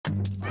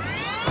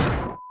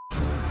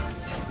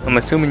I'm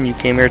assuming you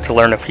came here to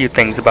learn a few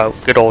things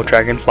about good old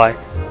Dragonfly.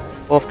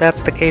 Well, if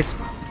that's the case,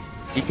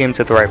 you came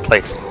to the right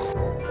place.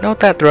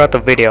 Note that throughout the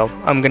video,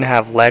 I'm going to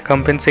have lag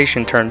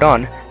compensation turned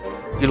on,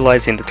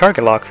 utilizing the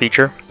target lock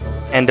feature,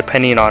 and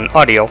depending on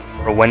audio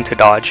for when to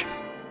dodge.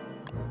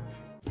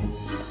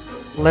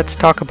 Let's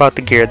talk about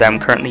the gear that I'm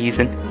currently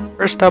using.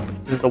 First up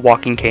is the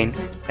walking cane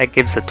that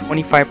gives a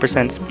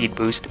 25% speed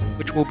boost,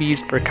 which will be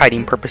used for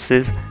kiting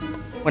purposes.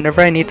 Whenever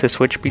I need to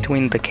switch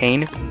between the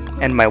cane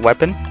and my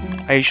weapon,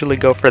 I usually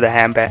go for the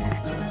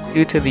handbat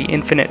due to the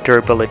infinite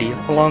durability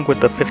along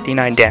with the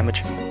 59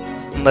 damage,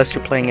 unless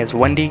you're playing as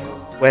Wendy,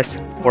 Wes,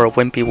 or a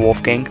wimpy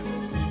Wolfgang.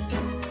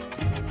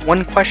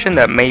 One question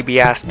that may be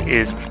asked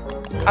is,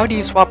 how do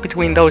you swap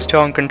between those two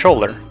on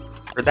controller?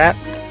 For that,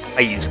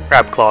 I use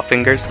crab claw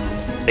fingers.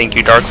 Thank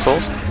you, Dark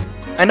Souls.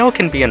 I know it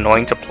can be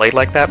annoying to play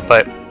like that,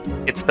 but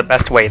it's the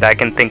best way that I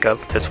can think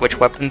of to switch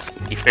weapons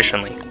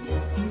efficiently.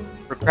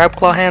 For crab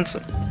claw hands,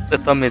 the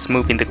thumb is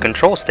moving the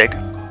control stick,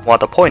 while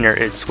the pointer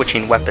is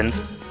switching weapons.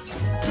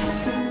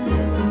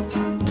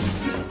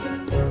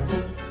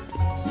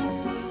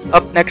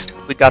 Up next,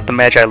 we got the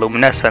Magi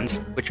Luminescence,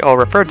 which I'll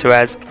refer to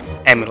as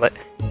Amulet,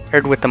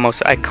 paired with the most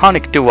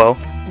iconic duo,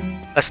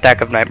 a stack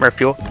of Nightmare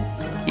Fuel.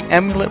 The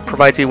Amulet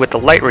provides you with a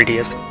light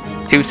radius,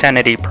 2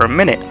 sanity per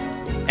minute,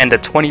 and a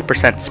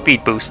 20%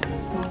 speed boost.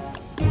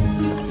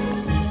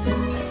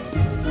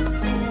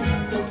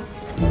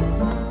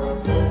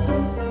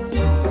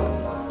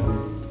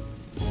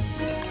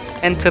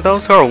 And to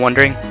those who are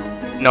wondering,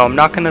 no, I'm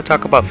not going to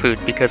talk about food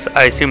because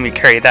I assume you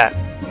carry that,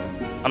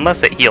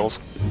 unless it heals.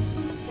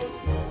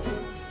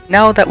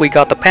 Now that we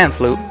got the pan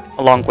flute,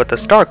 along with the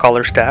star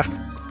collar staff,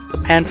 the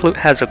pan flute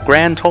has a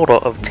grand total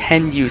of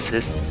 10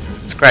 uses.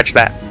 Scratch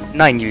that,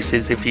 9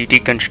 uses if you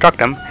deconstruct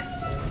them.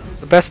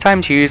 The best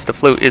time to use the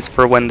flute is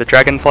for when the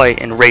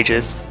Dragonfly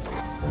enrages.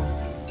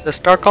 The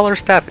star collar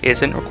staff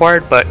isn't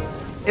required, but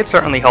it's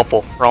certainly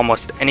helpful for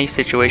almost any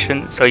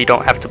situation so you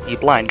don't have to be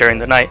blind during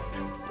the night,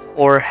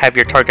 or have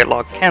your target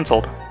lock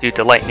cancelled due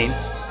to lightning.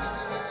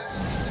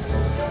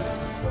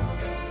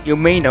 You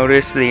may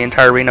notice the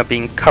entire arena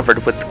being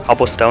covered with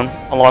cobblestone,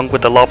 along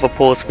with the lava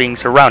pools being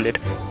surrounded.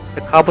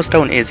 The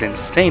cobblestone is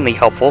insanely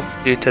helpful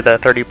due to the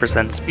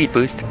 30% speed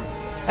boost.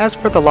 As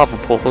for the lava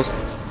pools,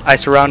 I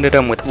surrounded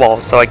them with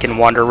walls so I can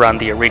wander around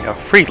the arena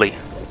freely,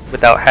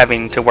 without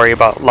having to worry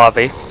about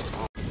lava.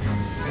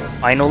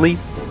 Finally,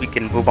 we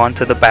can move on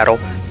to the battle.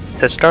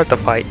 To start the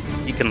fight,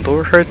 you can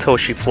lure her till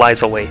she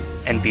flies away,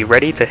 and be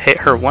ready to hit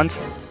her once,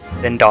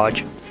 then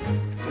dodge.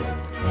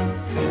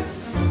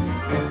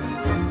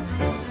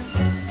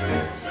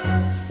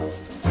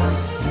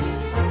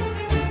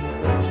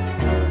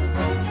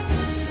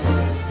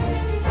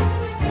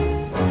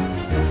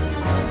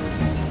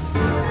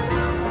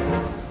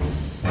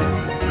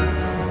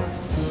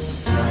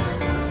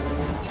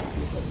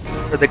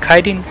 For the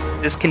kiting,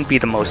 this can be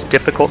the most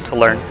difficult to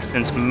learn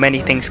since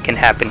many things can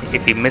happen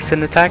if you miss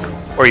an attack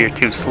or you're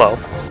too slow.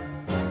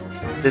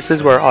 This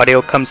is where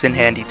audio comes in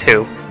handy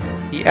too.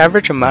 The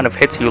average amount of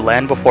hits you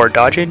land before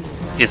dodging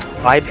is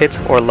 5 hits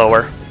or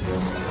lower,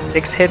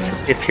 6 hits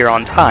if you're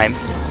on time,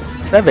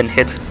 7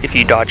 hits if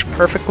you dodge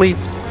perfectly,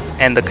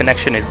 and the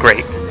connection is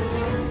great.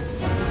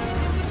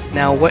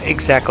 Now what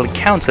exactly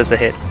counts as a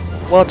hit?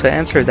 Well, to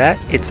answer that,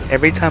 it's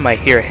every time I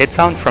hear a hit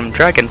sound from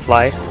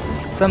Dragonfly.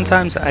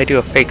 Sometimes I do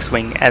a fake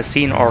swing as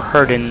seen or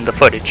heard in the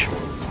footage.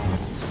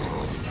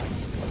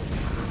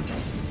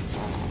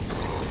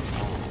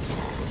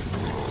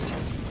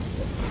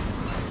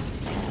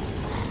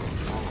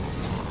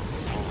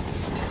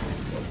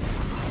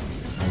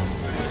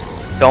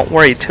 Don't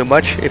worry too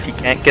much if you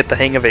can't get the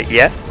hang of it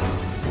yet.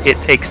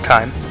 It takes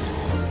time.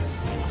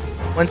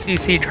 Once you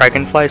see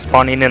Dragonfly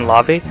spawning in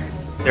lava,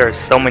 there are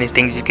so many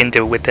things you can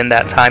do within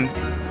that time.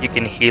 You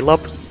can heal up,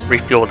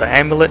 refuel the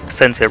amulet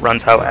since it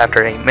runs out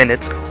after 8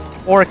 minutes,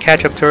 or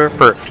catch up to her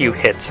for a few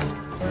hits.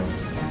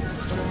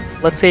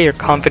 Let's say you're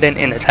confident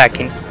in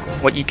attacking.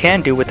 What you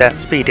can do with that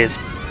speed is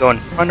go in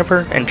front of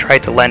her and try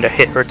to land a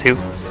hit or two,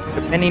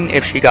 depending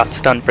if she got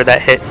stunned for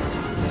that hit.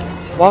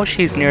 While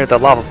she's near the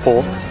lava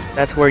pool,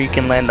 that's where you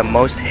can land the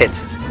most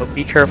hits, but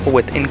be careful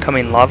with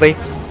incoming lava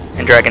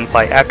and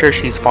Dragonfly after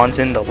she spawns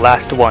in the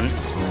last one.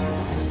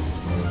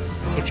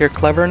 If you're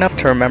clever enough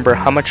to remember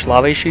how much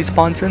lava she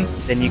spawns in,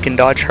 then you can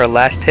dodge her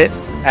last hit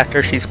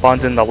after she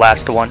spawns in the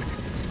last one.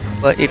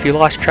 But if you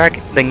lost track,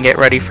 then get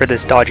ready for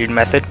this dodging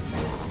method.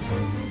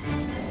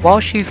 While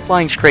she's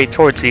flying straight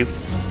towards you,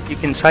 you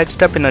can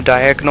sidestep in a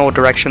diagonal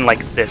direction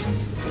like this.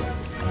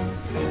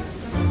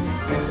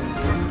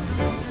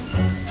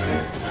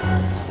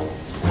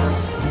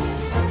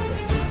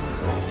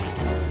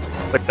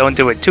 But don't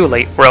do it too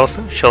late, or else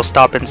she'll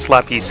stop and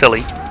slap you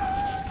silly.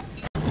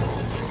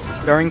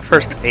 During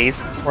first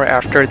phase, or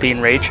after the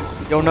enrage,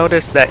 you'll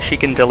notice that she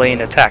can delay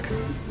an attack.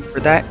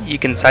 For that, you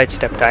can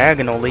sidestep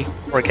diagonally,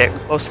 or get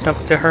close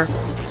enough to her,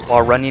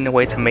 while running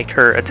away to make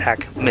her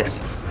attack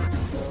miss.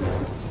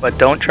 But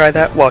don't try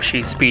that while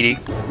she's speedy.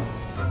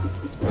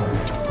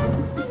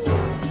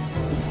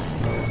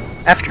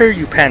 After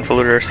you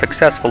pan-flute her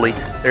successfully,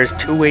 there's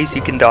 2 ways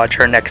you can dodge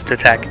her next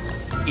attack.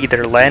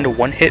 Either land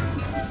one hit,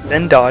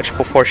 then dodge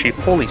before she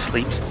fully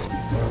sleeps,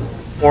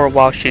 or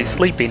while she's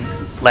sleeping,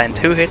 land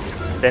 2 hits,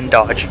 then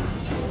dodge.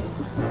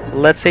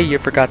 Let's say you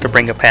forgot to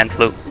bring a pan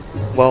flute.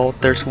 Well,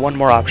 there's one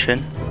more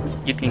option.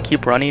 You can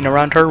keep running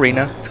around her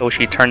arena till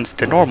she turns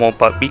to normal,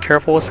 but be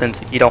careful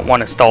since you don't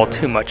want to stall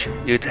too much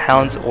due to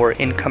hounds or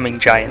incoming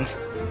giants.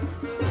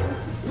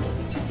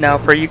 Now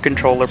for you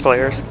controller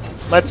players,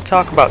 let's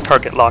talk about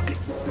target lock.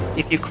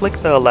 If you click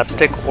the left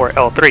stick or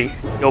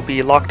L3, you'll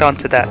be locked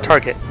onto that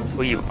target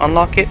till you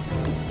unlock it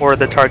or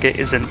the target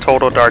is in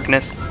total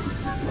darkness.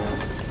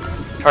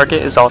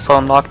 Target is also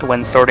unlocked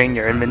when sorting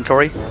your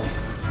inventory.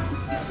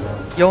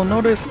 You'll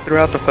notice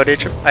throughout the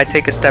footage I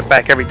take a step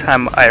back every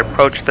time I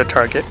approach the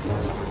target.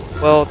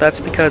 Well, that's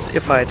because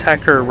if I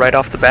attack her right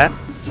off the bat,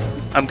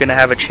 I'm gonna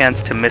have a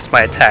chance to miss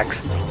my attacks,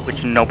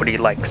 which nobody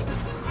likes.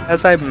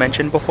 As I've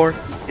mentioned before,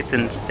 it's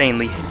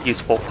insanely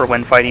useful for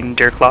when fighting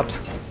Deerclops.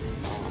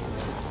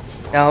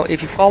 Now,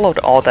 if you followed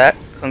all that,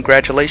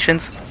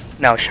 congratulations,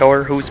 now show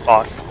her who's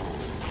boss.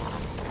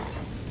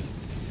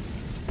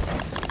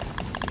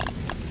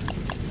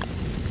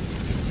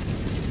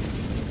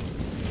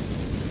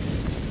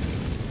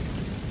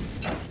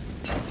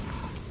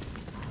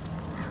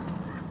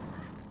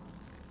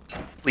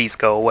 Please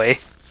go away.